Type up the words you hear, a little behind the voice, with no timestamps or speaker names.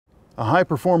a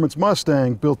high-performance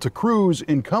Mustang built to cruise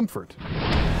in comfort.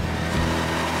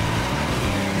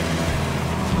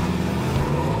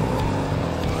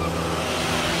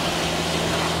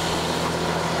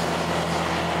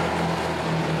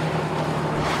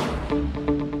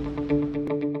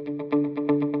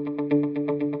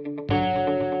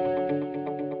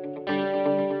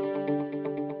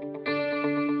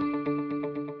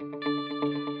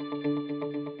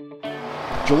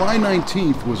 July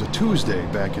 19th was a Tuesday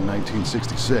back in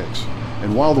 1966,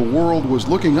 and while the world was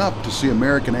looking up to see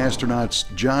American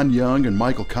astronauts John Young and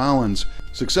Michael Collins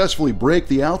successfully break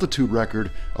the altitude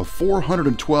record of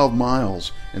 412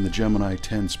 miles in the Gemini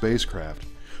 10 spacecraft,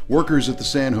 workers at the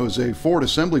San Jose Ford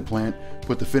assembly plant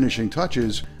put the finishing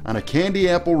touches on a candy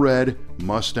apple red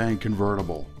Mustang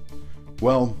convertible.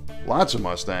 Well, lots of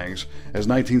Mustangs, as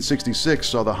 1966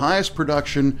 saw the highest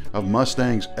production of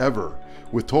Mustangs ever,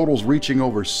 with totals reaching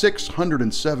over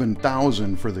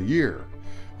 607,000 for the year.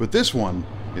 But this one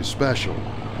is special,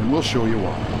 and we'll show you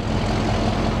why.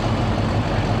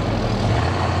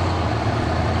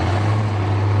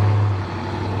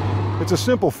 It's a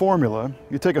simple formula.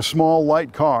 You take a small,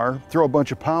 light car, throw a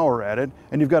bunch of power at it,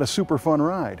 and you've got a super fun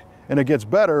ride. And it gets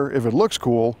better if it looks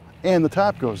cool and the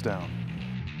top goes down.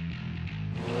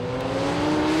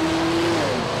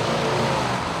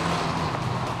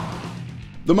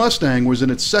 The Mustang was in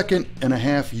its second and a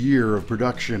half year of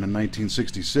production in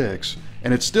 1966,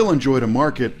 and it still enjoyed a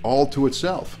market all to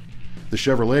itself. The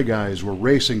Chevrolet guys were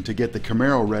racing to get the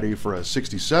Camaro ready for a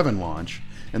 '67 launch,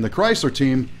 and the Chrysler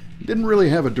team didn't really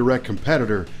have a direct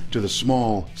competitor to the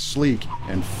small, sleek,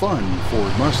 and fun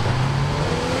Ford Mustang.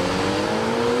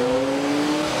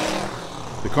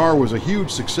 The car was a huge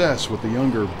success with the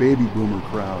younger baby boomer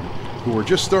crowd, who were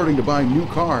just starting to buy new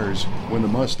cars when the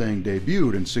Mustang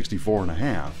debuted in '64 and a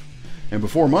half. And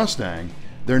before Mustang,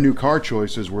 their new car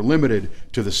choices were limited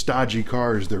to the stodgy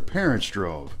cars their parents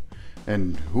drove.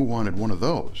 And who wanted one of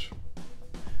those?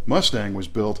 Mustang was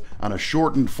built on a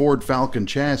shortened Ford Falcon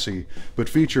chassis, but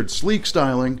featured sleek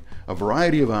styling, a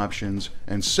variety of options,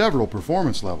 and several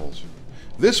performance levels.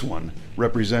 This one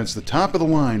represents the top of the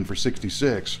line for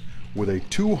 '66, with a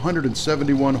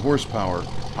 271 horsepower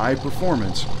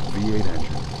high-performance V8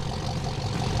 engine.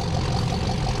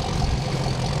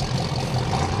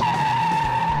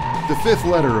 The fifth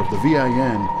letter of the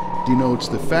VIN denotes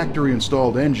the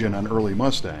factory-installed engine on early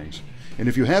Mustangs, and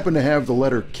if you happen to have the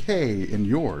letter K in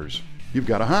yours, you've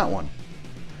got a hot one.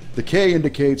 The K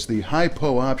indicates the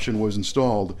high-PO option was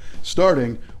installed,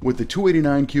 starting with the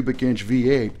 289 cubic inch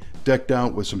V8 decked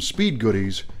out with some speed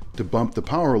goodies to bump the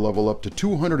power level up to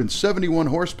 271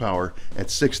 horsepower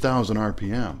at 6,000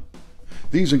 RPM.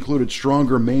 These included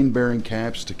stronger main bearing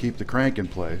caps to keep the crank in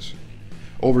place,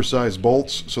 oversized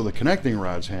bolts so the connecting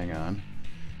rods hang on,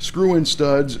 screw-in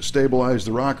studs stabilized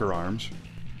the rocker arms,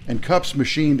 and cups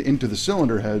machined into the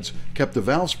cylinder heads kept the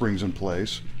valve springs in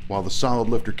place while the solid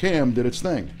lifter cam did its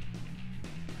thing.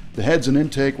 The heads and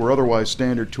intake were otherwise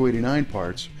standard 289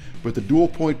 parts, but the dual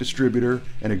point distributor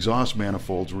and exhaust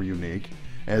manifolds were unique,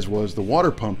 as was the water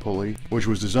pump pulley, which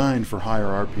was designed for higher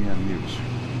RPM use.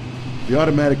 The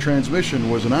automatic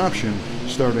transmission was an option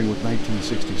starting with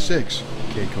 1966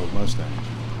 K-Code Mustangs.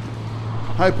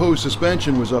 High-PO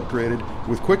suspension was upgraded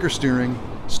with quicker steering,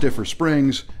 stiffer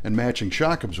springs, and matching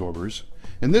shock absorbers,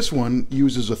 and this one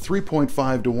uses a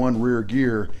 3.5-to-1 rear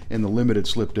gear in the limited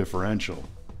slip differential.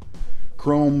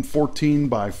 Chrome 14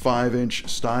 by 5 inch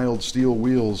styled steel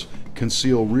wheels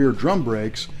conceal rear drum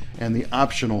brakes and the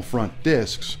optional front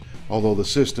discs, although the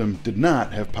system did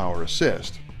not have power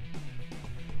assist.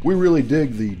 We really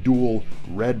dig the dual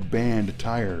red band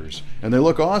tires, and they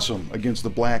look awesome against the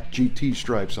black GT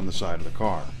stripes on the side of the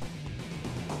car.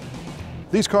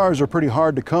 These cars are pretty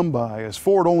hard to come by, as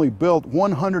Ford only built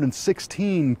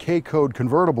 116 K-Code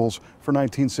convertibles for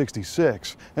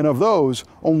 1966, and of those,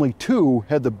 only 2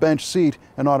 had the bench seat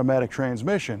and automatic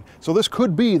transmission, so this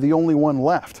could be the only one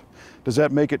left. Does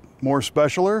that make it more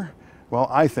specialer? Well,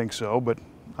 I think so, but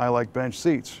I like bench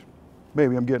seats.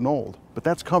 Maybe I'm getting old, but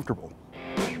that's comfortable.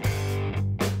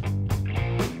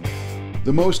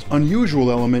 The most unusual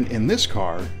element in this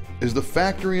car is the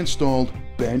factory-installed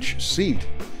bench seat.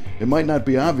 It might not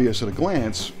be obvious at a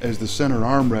glance, as the center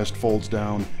armrest folds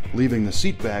down, leaving the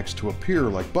seat backs to appear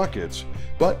like buckets,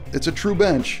 but it's a true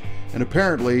bench, and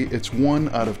apparently it's one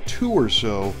out of 2 or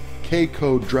so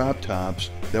K-Code drop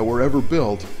tops that were ever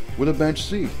built with a bench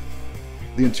seat.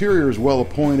 The interior is well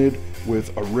appointed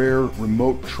with a rare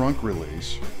remote trunk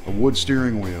release, a wood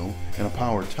steering wheel, and a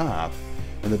power top,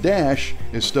 and the dash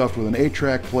is stuffed with an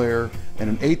 8-track player and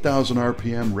an 8,000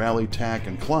 RPM rally tack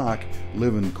and clock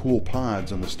live in cool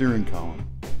pods on the steering column.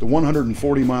 The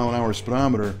 140 mile an hour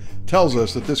speedometer tells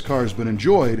us that this car has been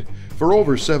enjoyed for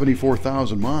over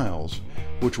 74,000 miles,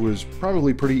 which was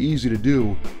probably pretty easy to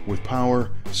do with power,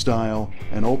 style,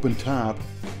 an open top,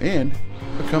 and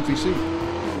a comfy seat.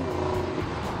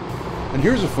 And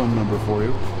here's a fun number for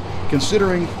you.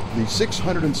 Considering the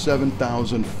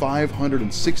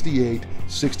 607,568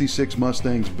 66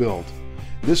 Mustangs built,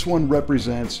 this one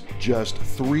represents just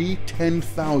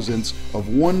 3/10,000ths of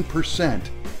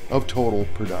 1% of total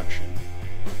production.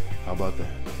 How about that?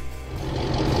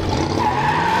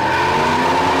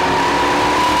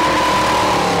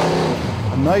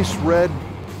 A nice red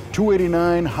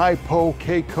 289 Hypo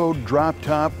K-Code drop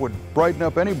top would brighten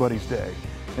up anybody's day.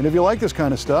 And if you like this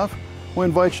kind of stuff, we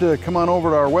invite you to come on over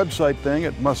to our website thing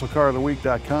at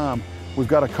MuscleCarOfTheWeek.com. We've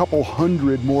got a couple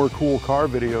hundred more cool car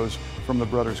videos from the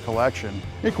brothers collection,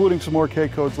 including some more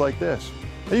K-codes like this.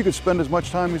 And you can spend as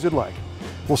much time as you'd like.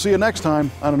 We'll see you next time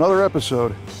on another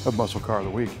episode of Muscle Car of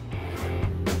the Week.